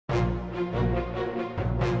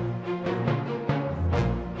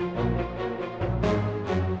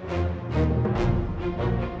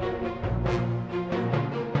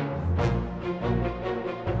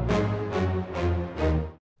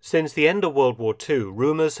Since the end of World War II,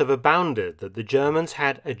 rumours have abounded that the Germans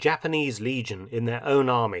had a Japanese legion in their own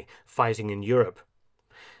army fighting in Europe.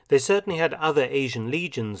 They certainly had other Asian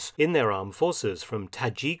legions in their armed forces, from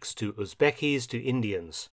Tajiks to Uzbekis to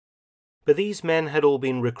Indians. But these men had all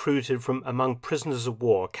been recruited from among prisoners of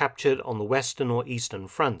war captured on the Western or Eastern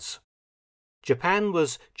fronts. Japan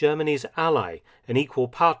was Germany's ally, an equal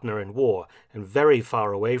partner in war, and very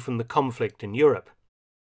far away from the conflict in Europe.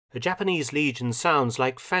 A Japanese legion sounds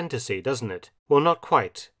like fantasy, doesn't it? Well, not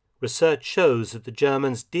quite. Research shows that the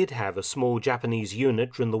Germans did have a small Japanese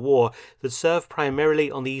unit during the war that served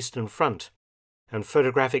primarily on the Eastern Front, and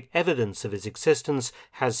photographic evidence of its existence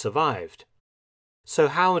has survived. So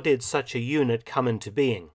how did such a unit come into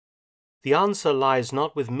being? The answer lies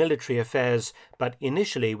not with military affairs, but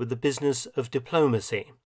initially with the business of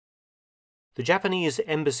diplomacy. The Japanese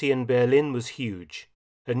embassy in Berlin was huge.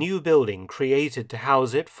 A new building created to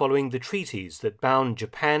house it following the treaties that bound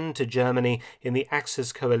Japan to Germany in the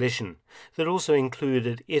Axis coalition, that also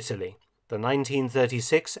included Italy, the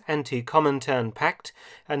 1936 Anti-Comintern Pact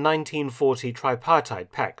and 1940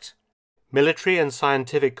 Tripartite Pact. Military and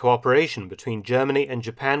scientific cooperation between Germany and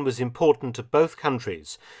Japan was important to both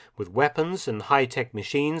countries, with weapons and high-tech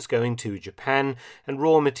machines going to Japan and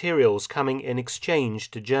raw materials coming in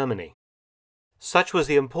exchange to Germany. Such was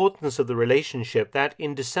the importance of the relationship that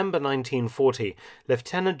in December 1940,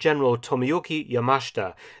 Lieutenant General Tomoyuki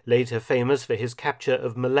Yamashita, later famous for his capture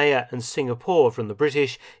of Malaya and Singapore from the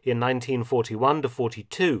British in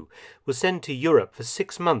 1941–42, was sent to Europe for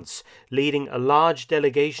 6 months, leading a large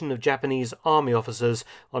delegation of Japanese army officers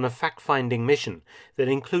on a fact-finding mission that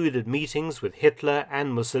included meetings with Hitler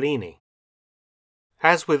and Mussolini.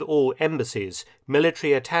 As with all embassies,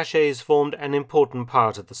 military attachés formed an important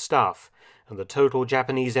part of the staff, and the total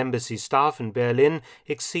Japanese embassy staff in Berlin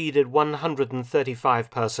exceeded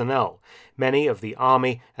 135 personnel, many of the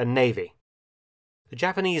Army and Navy. The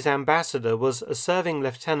Japanese ambassador was a serving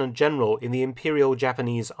lieutenant general in the Imperial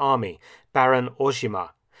Japanese Army, Baron Oshima,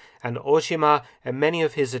 and Oshima and many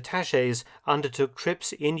of his attachés undertook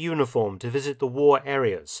trips in uniform to visit the war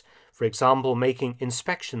areas, for example making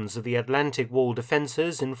inspections of the Atlantic Wall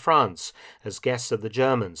defences in France as guests of the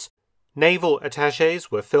Germans. Naval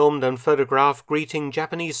attachés were filmed and photographed greeting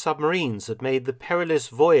Japanese submarines that made the perilous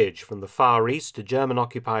voyage from the Far East to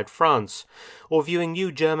German-occupied France, or viewing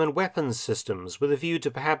new German weapons systems with a view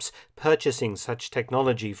to perhaps purchasing such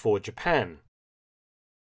technology for Japan.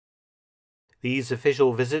 These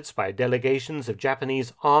official visits by delegations of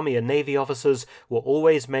Japanese Army and Navy officers were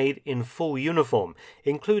always made in full uniform,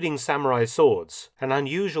 including samurai swords, an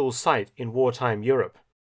unusual sight in wartime Europe.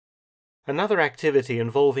 Another activity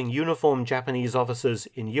involving uniformed Japanese officers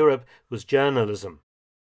in Europe was journalism.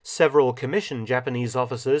 Several commissioned Japanese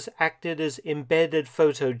officers acted as embedded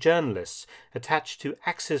photojournalists attached to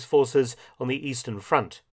Axis forces on the Eastern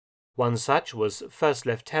Front. One such was First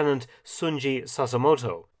Lieutenant Sunji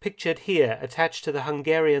Sasamoto, pictured here attached to the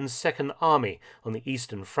Hungarian Second Army on the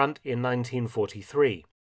Eastern Front in 1943.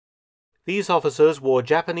 These officers wore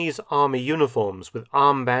Japanese army uniforms with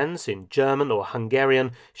armbands in German or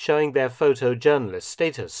Hungarian showing their photojournalist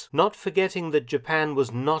status, not forgetting that Japan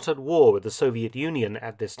was not at war with the Soviet Union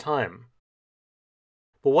at this time.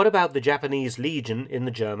 But what about the Japanese Legion in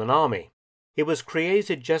the German army? It was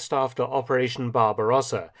created just after Operation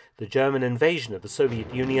Barbarossa, the German invasion of the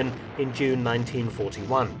Soviet Union in June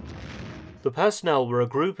 1941. The personnel were a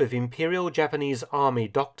group of Imperial Japanese Army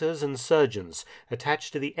doctors and surgeons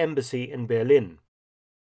attached to the embassy in Berlin.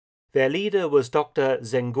 Their leader was Dr.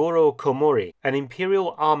 Zengoro Komori, an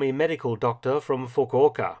Imperial Army medical doctor from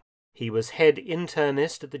Fukuoka. He was head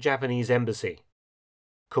internist at the Japanese embassy.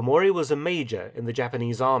 Komori was a major in the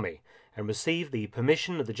Japanese Army and received the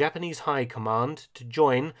permission of the Japanese High Command to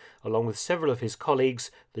join, along with several of his colleagues,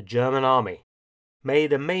 the German Army.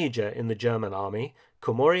 Made a major in the German Army,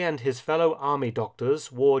 Komori and his fellow army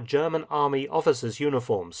doctors wore German Army officers'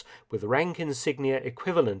 uniforms with rank insignia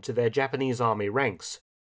equivalent to their Japanese Army ranks.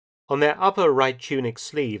 On their upper right tunic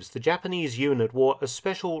sleeves, the Japanese unit wore a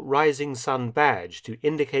special rising sun badge to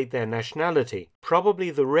indicate their nationality, probably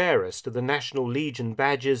the rarest of the National Legion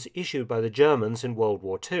badges issued by the Germans in World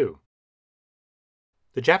War II.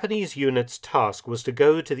 The Japanese unit's task was to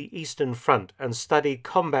go to the Eastern Front and study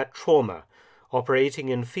combat trauma, operating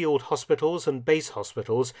in field hospitals and base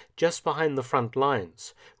hospitals just behind the front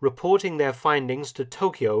lines, reporting their findings to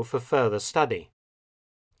Tokyo for further study.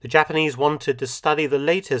 The Japanese wanted to study the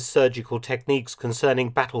latest surgical techniques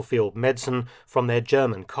concerning battlefield medicine from their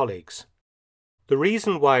German colleagues. The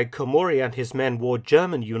reason why Komori and his men wore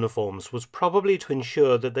German uniforms was probably to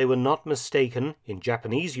ensure that they were not mistaken in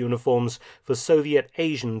Japanese uniforms for Soviet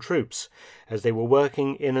Asian troops, as they were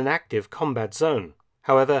working in an active combat zone.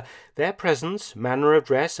 However, their presence, manner of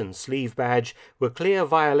dress, and sleeve badge were clear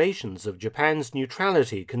violations of Japan's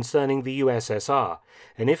neutrality concerning the USSR,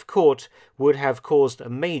 and if caught, would have caused a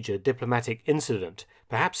major diplomatic incident,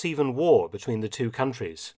 perhaps even war between the two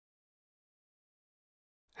countries.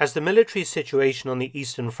 As the military situation on the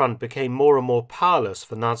Eastern Front became more and more powerless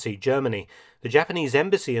for Nazi Germany, the Japanese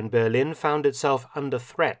embassy in Berlin found itself under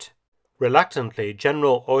threat. Reluctantly,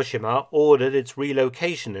 General Oshima ordered its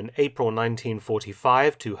relocation in April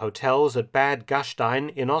 1945 to hotels at Bad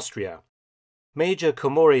Gastein in Austria. Major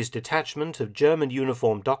Komori's detachment of German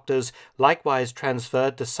uniformed doctors likewise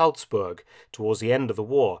transferred to Salzburg towards the end of the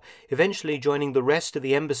war, eventually joining the rest of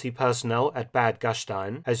the embassy personnel at Bad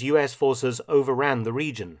Gastein as US forces overran the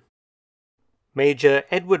region. Major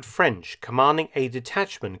Edward French, commanding a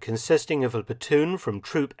detachment consisting of a platoon from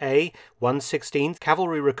Troop A, 116th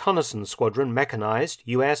Cavalry Reconnaissance Squadron Mechanized,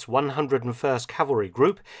 U.S. 101st Cavalry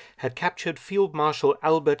Group, had captured Field Marshal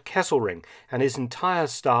Albert Kesselring and his entire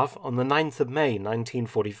staff on the 9th of May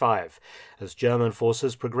 1945, as German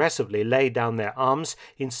forces progressively laid down their arms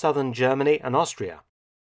in southern Germany and Austria.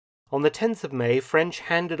 On the 10th of May, French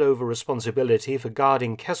handed over responsibility for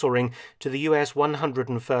guarding Kesselring to the US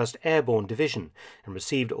 101st Airborne Division and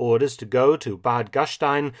received orders to go to Bad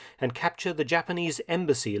Gastein and capture the Japanese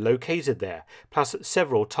embassy located there, plus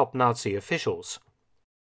several top Nazi officials.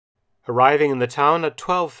 Arriving in the town at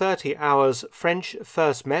 12:30 hours, French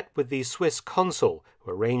first met with the Swiss consul,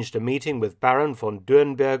 who arranged a meeting with Baron von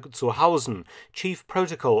Dürnberg zu Hausen, Chief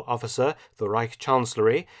Protocol Officer, the Reich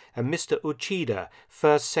Chancellery, and Mr. Uchida,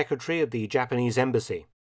 First Secretary of the Japanese Embassy.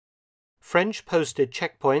 French posted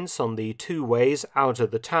checkpoints on the two ways out of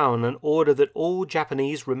the town and ordered that all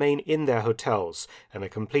Japanese remain in their hotels, and a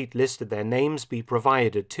complete list of their names be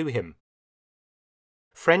provided to him.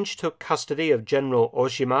 French took custody of General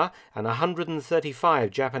Oshima and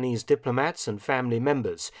 135 Japanese diplomats and family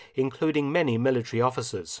members, including many military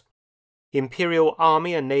officers. Imperial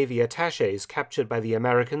Army and Navy attachés captured by the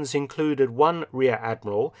Americans included one rear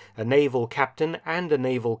admiral, a naval captain and a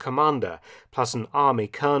naval commander, plus an army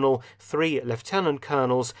colonel, 3 lieutenant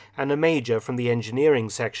colonels, and a major from the engineering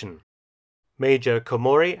section. Major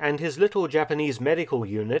Komori and his little Japanese medical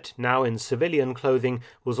unit, now in civilian clothing,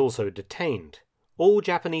 was also detained. All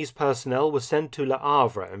Japanese personnel were sent to Le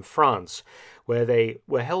Havre in France, where they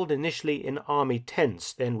were held initially in army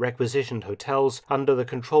tents, then requisitioned hotels under the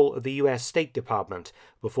control of the U.S. State Department,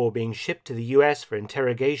 before being shipped to the U.S. for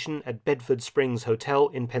interrogation at Bedford Springs Hotel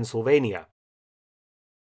in Pennsylvania.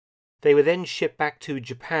 They were then shipped back to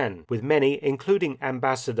Japan, with many, including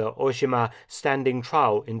Ambassador Oshima, standing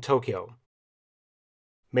trial in Tokyo.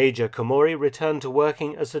 Major Komori returned to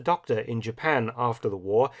working as a doctor in Japan after the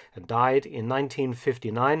war and died in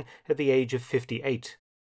 1959 at the age of 58.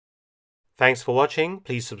 Thanks for watching.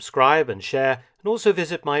 Please subscribe and share, and also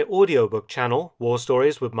visit my audiobook channel, War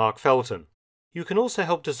Stories with Mark Felton. You can also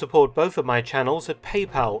help to support both of my channels at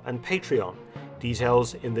PayPal and Patreon.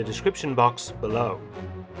 Details in the description box below.